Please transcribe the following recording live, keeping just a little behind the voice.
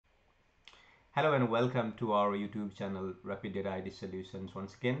Hello and welcome to our YouTube channel Rapid Data ID Solutions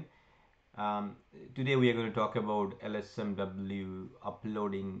once again. Um, Today we are going to talk about LSMW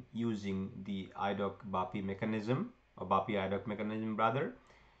uploading using the IDOC BAPI mechanism or BAPI IDOC mechanism rather.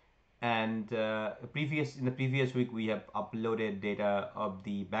 And in the previous week we have uploaded data of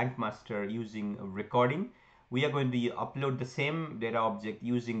the bank master using a recording. We are going to upload the same data object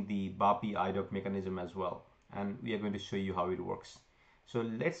using the BAPI IDOC mechanism as well, and we are going to show you how it works. So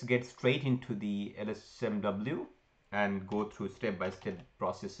let's get straight into the LSMW and go through step-by-step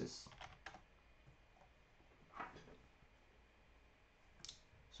processes.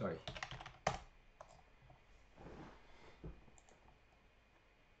 Sorry.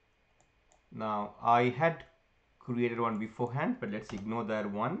 Now I had created one beforehand, but let's ignore that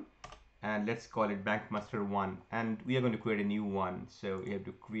one and let's call it bankmaster 1, and we are going to create a new one. So we have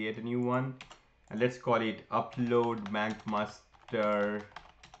to create a new one and let's call it upload bankmaster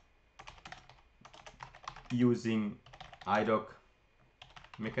using IDOC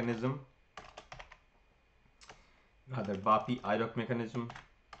mechanism, rather BAPI IDOC mechanism.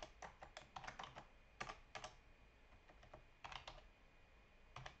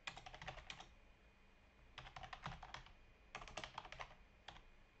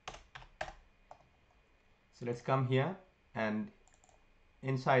 So let's come here, and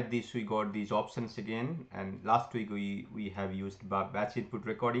inside this we got these options again, and last week we have used batch input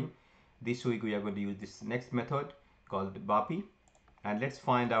recording. This week we are going to use this next method called BAPI, and let's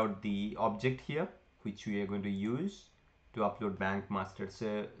find out the object here which we are going to use to upload bank master.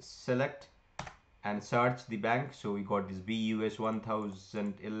 So select and search the bank. So we got this BUS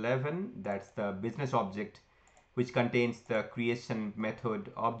 1011, that's the business object which contains the creation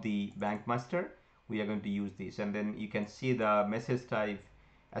method of the bank master. We are going to use this, and then you can see the message type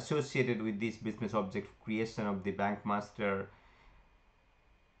associated with this business object creation of the bank master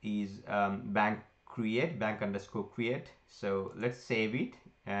is bank underscore create. So let's save it,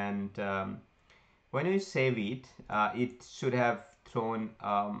 and when you save it, it should have thrown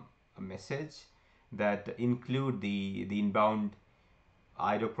a message that include the inbound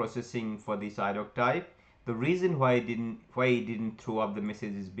IDOC processing for this IDOC type. The reason why it didn't throw up the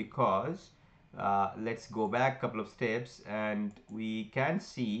message is because let's go back a couple of steps, and we can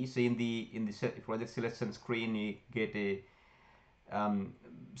see, so in the project selection screen you get a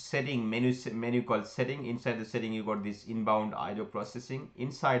setting menu called setting. Inside the setting you got this inbound IDOC processing.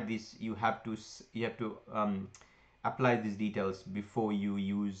 Inside this you have to apply these details before you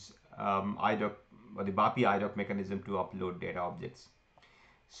use IDOC or the BAPI IDOC mechanism to upload data objects.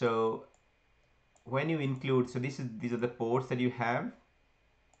 So when you include, so these are the ports that you have.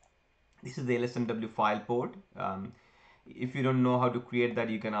 This is the LSMW file port. If you don't know how to create that,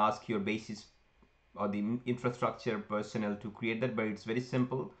 you can ask your basis or the infrastructure personnel to create that, but it's very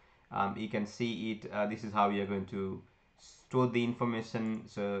simple. You can see it. This is how you are going to store the information.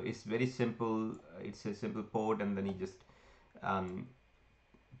 So it's very simple. It's a simple port, and then you just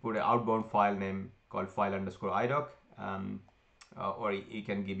put an outbound file name called file underscore IDOC, or you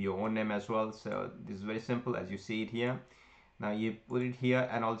can give your own name as well. So this is very simple as you see it here. Now you put it here,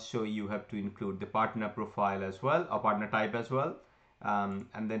 and also you have to include the partner profile as well, or partner type as well,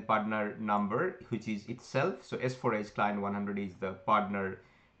 and then partner number, which is itself. So S4H client 100 is the partner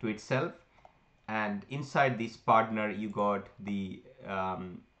to itself, and inside this partner you got the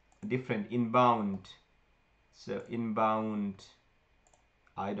different inbound, so inbound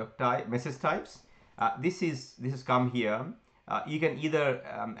IDOC type message types. This is come here. You can either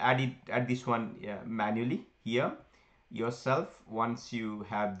add this one manually here yourself once you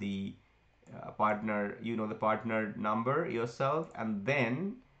have the partner, the partner number yourself, and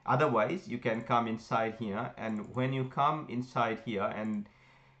then otherwise you can come inside here, and when you come inside here and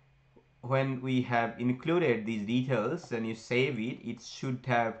when we have included these details, then you save it, it should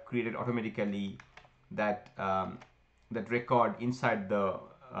have created automatically that that record inside the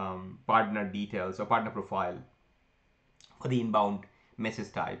partner details or partner profile for the inbound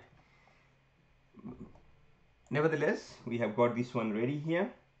message type. Nevertheless, we have got this one ready here,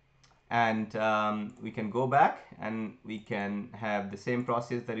 and we can go back and we can have the same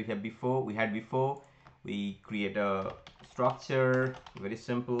process that we had before. We create a structure, very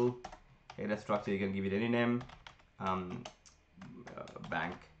simple header structure. You can give it any name,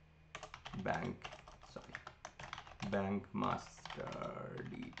 bank master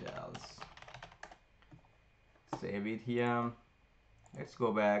details. Save it here. Let's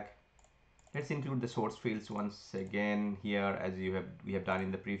go back. Let's include the source fields once again here, as we have done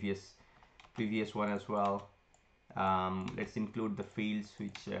in the previous one as well. Let's include the fields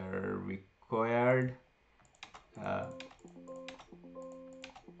which are required,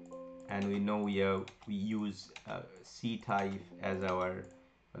 and we know we use C type as our,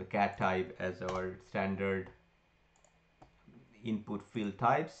 or the cat type as our standard input field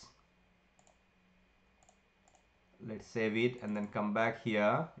types. Let's save it and then come back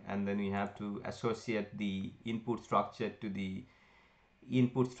here, and then we have to associate the input structure to the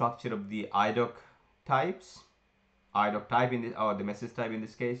input structure of the IDOC types, IDOC type in this, or the message type in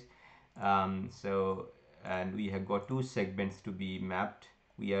this case. So, and we have got two segments to be mapped.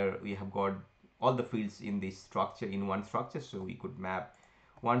 We have got all the fields in this structure in one structure, so we could map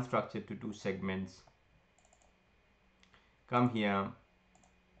one structure to two segments. Come here,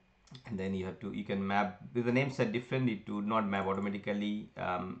 and then you can map, with the names are different, it would not map automatically.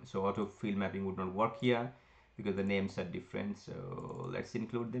 So auto field mapping would not work here because the names are different. So let's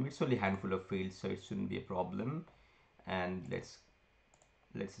include them. It's only a handful of fields, so it shouldn't be a problem. And let's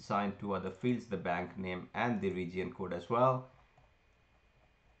assign two other fields, the bank name and the region code as well.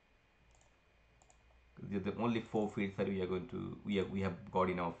 They're the only four fields that we have got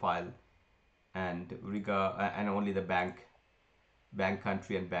in our file, and only the bank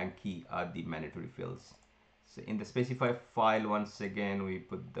country and bank key are the mandatory fields. So in the specify file, once again we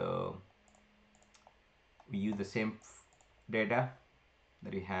use the same data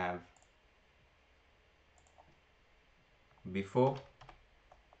that we have before.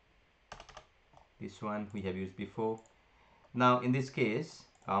 This one we have used before. Now in this case,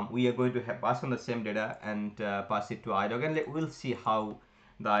 we are going to pass on the same data and pass it to IDOC, and we'll see how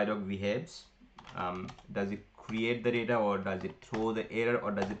the IDOC behaves. Does it create the data, or does it throw the error,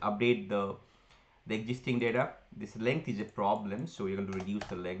 or does it update the existing data? This length is a problem, so we're going to reduce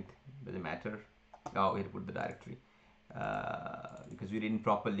the length. Doesn't matter. Oh, we have to put the directory because we didn't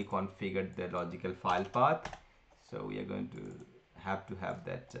properly configure the logical file path, so we are going to have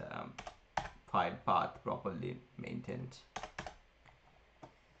that file path properly maintained.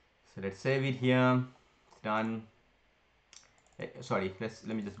 So let's save it here. It's done. Sorry,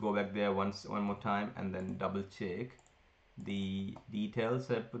 let me just go back there one more time and then double check the details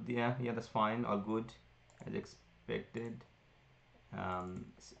I put there. Yeah, that's fine, all good as expected.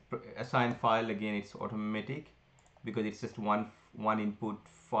 Assign file, again it's automatic because it's just one input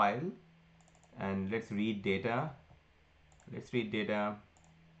file. And let's read data.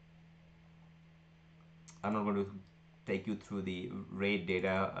 I'm not going to take you through the read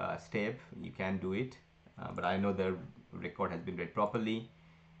data step. You can do it, but I know the record has been read properly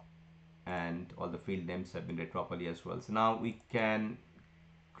and all the field names have been read properly as well. So now we can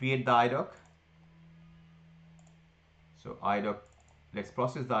create the IDOC. So IDOC, let's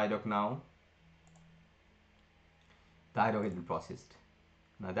process the IDOC now. The IDOC has been processed.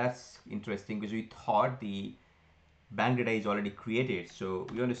 Now that's interesting because we thought the bank data is already created, so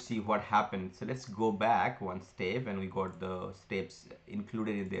we want to see what happened. So let's go back one step, and we got the steps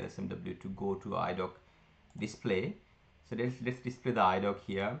included in the LSMW to go to IDOC display. So let's display the IDOC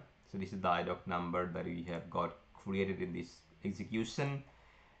here. So this is the IDOC number that we have got created in this execution,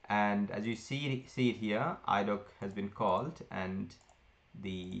 and as you see it here, IDOC has been called and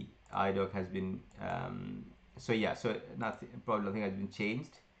the IDOC has been so probably nothing has been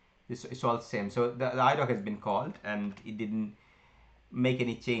changed. It's all the same. So the IDOC has been called and it didn't make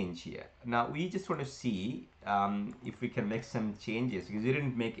any change here. Now we just want to see if we can make some changes, because we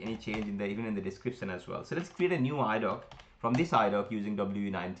didn't make any change even in the description as well. So let's create a new IDOC from this IDOC using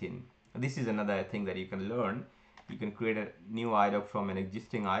WE19. This is another thing that you can learn. You can create a new IDOC from an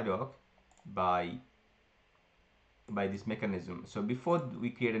existing IDOC by this mechanism. So before we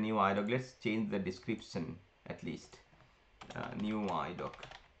create a new IDOC, let's change the description at least. New IDOC,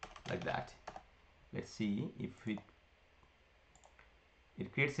 like that. Let's see if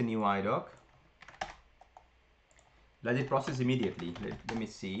it creates a new IDOC. Does it process immediately? Let me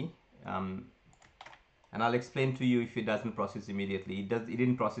see. And I'll explain to you if it doesn't process immediately. It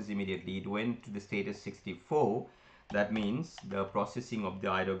didn't process immediately. It went to the status 64. That means the processing of the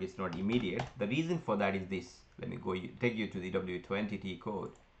IDOC is not immediate. The reason for that is this. Let me take you to the W20T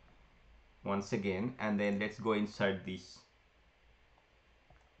code once again, and then let's go inside this.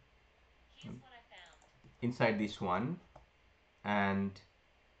 Inside this one, and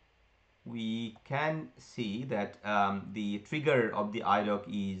we can see that the trigger of the IDOC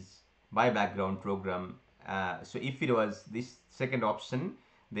is by background program. So if it was this second option,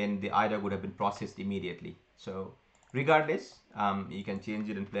 then the IDOC would have been processed immediately. So regardless, you can change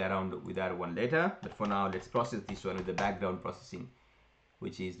it and play around with that one later, but for now let's process this one with the background processing,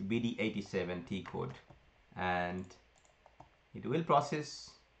 which is BD87T code, and it will process.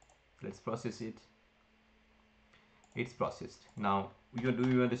 Let's process it. It's processed. Now we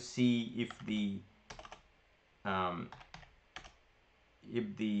want to see if the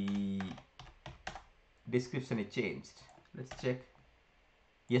description is changed. Let's check.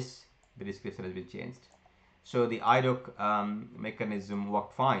 Yes, the description has been changed. So the IDOC mechanism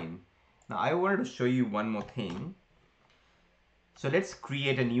worked fine. Now I wanted to show you one more thing. So let's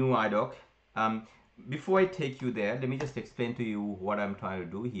create a new IDOC. Before I take you there, let me just explain to you what I'm trying to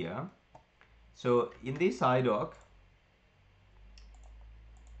do here. So in this IDOC,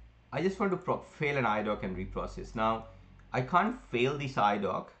 I just want to fail an IDOC and reprocess. Now I can't fail this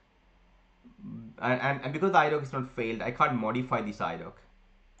IDOC, and because the IDOC is not failed, I can't modify this IDOC.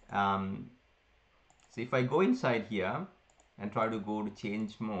 So if I go inside here and try to go to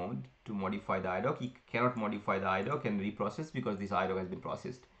change mode to modify the IDOC, you cannot modify the IDOC and reprocess because this IDOC has been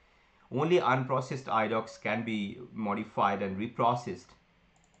processed. Only unprocessed IDOCs can be modified and reprocessed.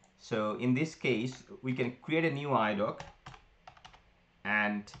 So in this case, we can create a new IDOC,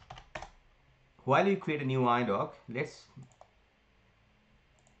 and while we create a new IDOC,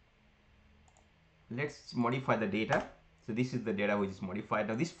 let's modify the data. So this is the data which is modified.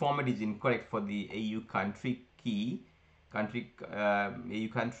 Now this format is incorrect for the AU country key, AU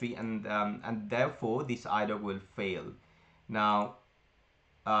country, and therefore this IDOC will fail. Now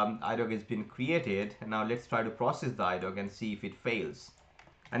IDOC has been created, and now let's try to process the IDOC and see if it fails.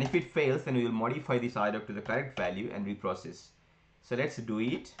 And if it fails, then we will modify this IDOC to the correct value and reprocess. So let's do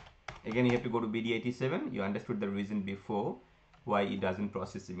it. Again, you have to go to BD87. You understood the reason before why it doesn't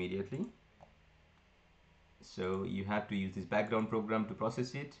process immediately. So you have to use this background program to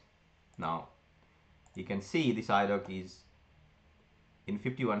process it. Now you can see this IDOC is in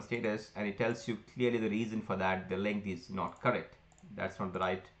 51 status, and it tells you clearly the reason for that. The length is not correct. That's not the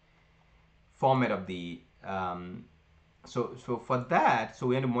right format of the so for that, so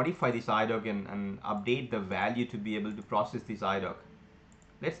we have to modify this IDOC and update the value to be able to process this IDOC.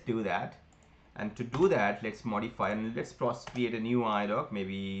 Let's do that. And to do that, let's modify and let's create a new IDOC,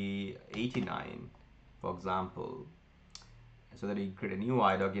 maybe 89, for example, so that we create a new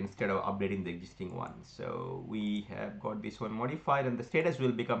IDOC instead of updating the existing one. So we have got this one modified, and the status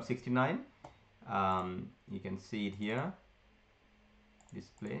will become 69. You can see it here,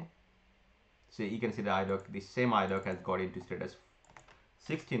 display. So you can see the IDOC, this same IDOC has got into status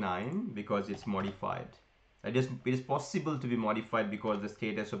 69 because it's modified. It is possible to be modified because the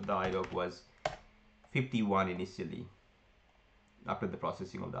status of the IDOC was 51 initially after the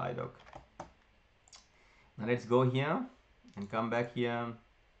processing of the IDOC. Now let's go here and come back here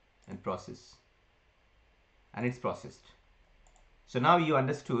and process, and it's processed. So now you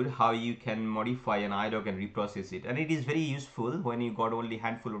understood how you can modify an IDOC and reprocess it, and it is very useful when you got only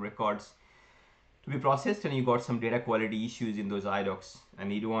handful of records to be processed and you got some data quality issues in those IDOCs,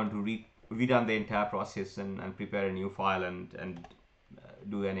 and you don't want to rerun the entire process and prepare a new file and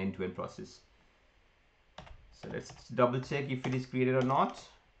do an end-to-end process. So let's double check if it is created or not.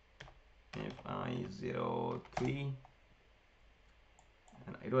 FI03,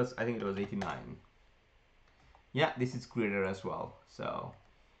 and it was, I think it was 89. Yeah, this is created as well. So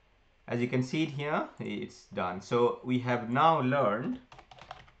as you can see it here, it's done. So we have now learned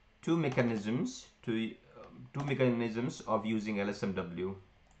two mechanisms of using LSMW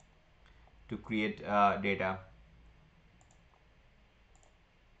to create data.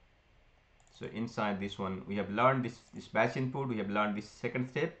 So inside this one, we have learned this batch input. We have learned this second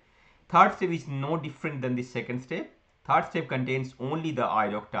step. Third step is no different than the second step. Third step contains only the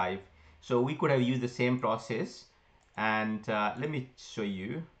IDOC type. So we could have used the same process. And let me show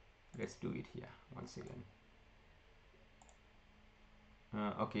you. Let's do it here once again.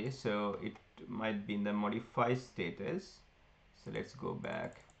 Okay, so it might be in the modify status. So let's go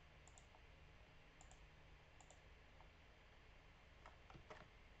back.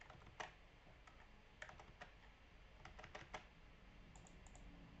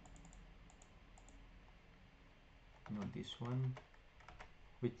 Not this one.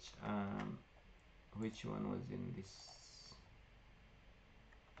 Which one was in this?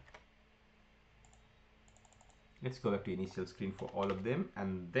 Let's go back to initial screen for all of them,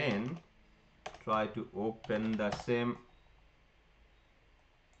 and then try to open the same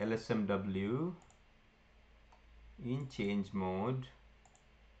LSMW in change mode.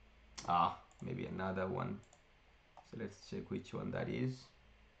 Maybe another one. So let's check which one that is.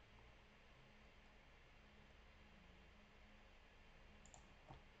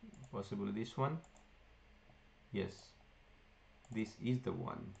 Possibly this one. Yes, this is the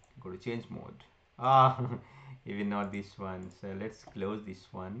one. Go to change mode. Even not this one. So let's close this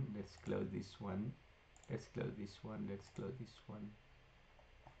one. Let's close this one. Let's close this one. Let's close this one.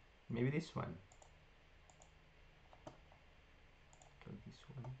 Maybe this one. Close this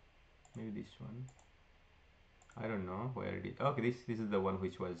one. Maybe this one. I don't know where it is. Okay, this is the one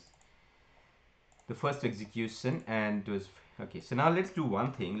which was the first execution, and it was okay. So now let's do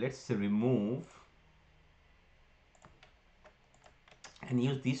one thing. Let's remove and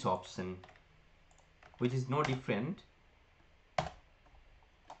use this option, which is no different.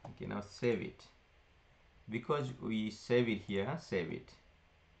 Okay, now save it. Because we save it here, save it.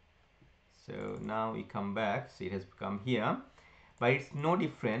 So now we come back, so it has come here, but it's no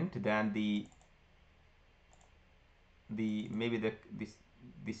different than the maybe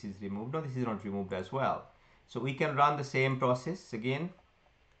this is removed. No, this is not removed as well. So we can run the same process again.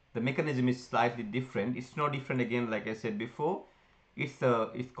 The mechanism is slightly different. It's no different again, like I said before. It's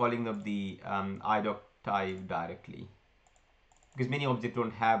calling up the IDOC type directly, because many objects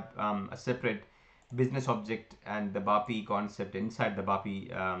don't have a separate business object, and the BAPI concept inside the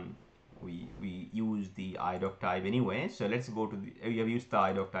BAPI, we use the IDOC type anyway. So let's go to we have used the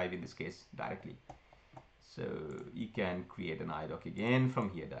IDOC type in this case directly. So you can create an IDOC again from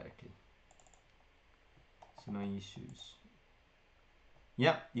here directly. So no issues.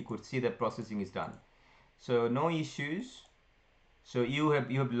 Yeah, you could see that processing is done. So no issues. So you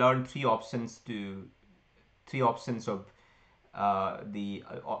have learned three options of the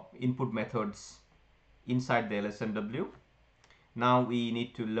input methods inside the LSMW. Now we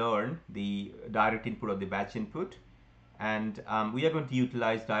need to learn the direct input or the batch input, and we are going to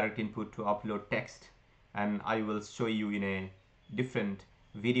utilize direct input to upload text, and I will show you in a different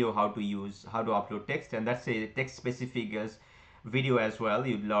video how to upload text, and that's a text specific as video as well.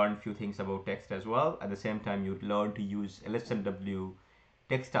 You'd learn few things about text as well. At the same time, you'd learn to use LSMW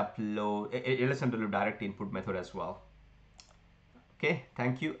text upload, LSMW direct input method as well. Okay,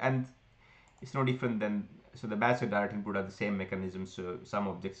 thank you. And it's no different than, so the batch and direct input are the same mechanism. So some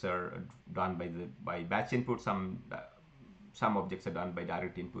objects are done by batch input, some objects are done by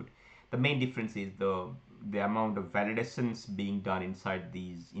direct input. The main difference is the amount of validations being done inside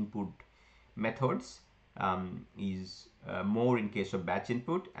these input methods is more in case of batch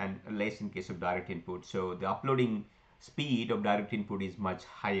input and less in case of direct input. So the uploading speed of direct input is much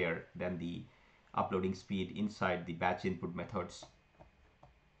higher than the uploading speed inside the batch input methods.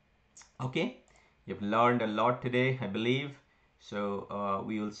 Okay, you've learned a lot today, I believe. So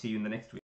we will see you in the next week.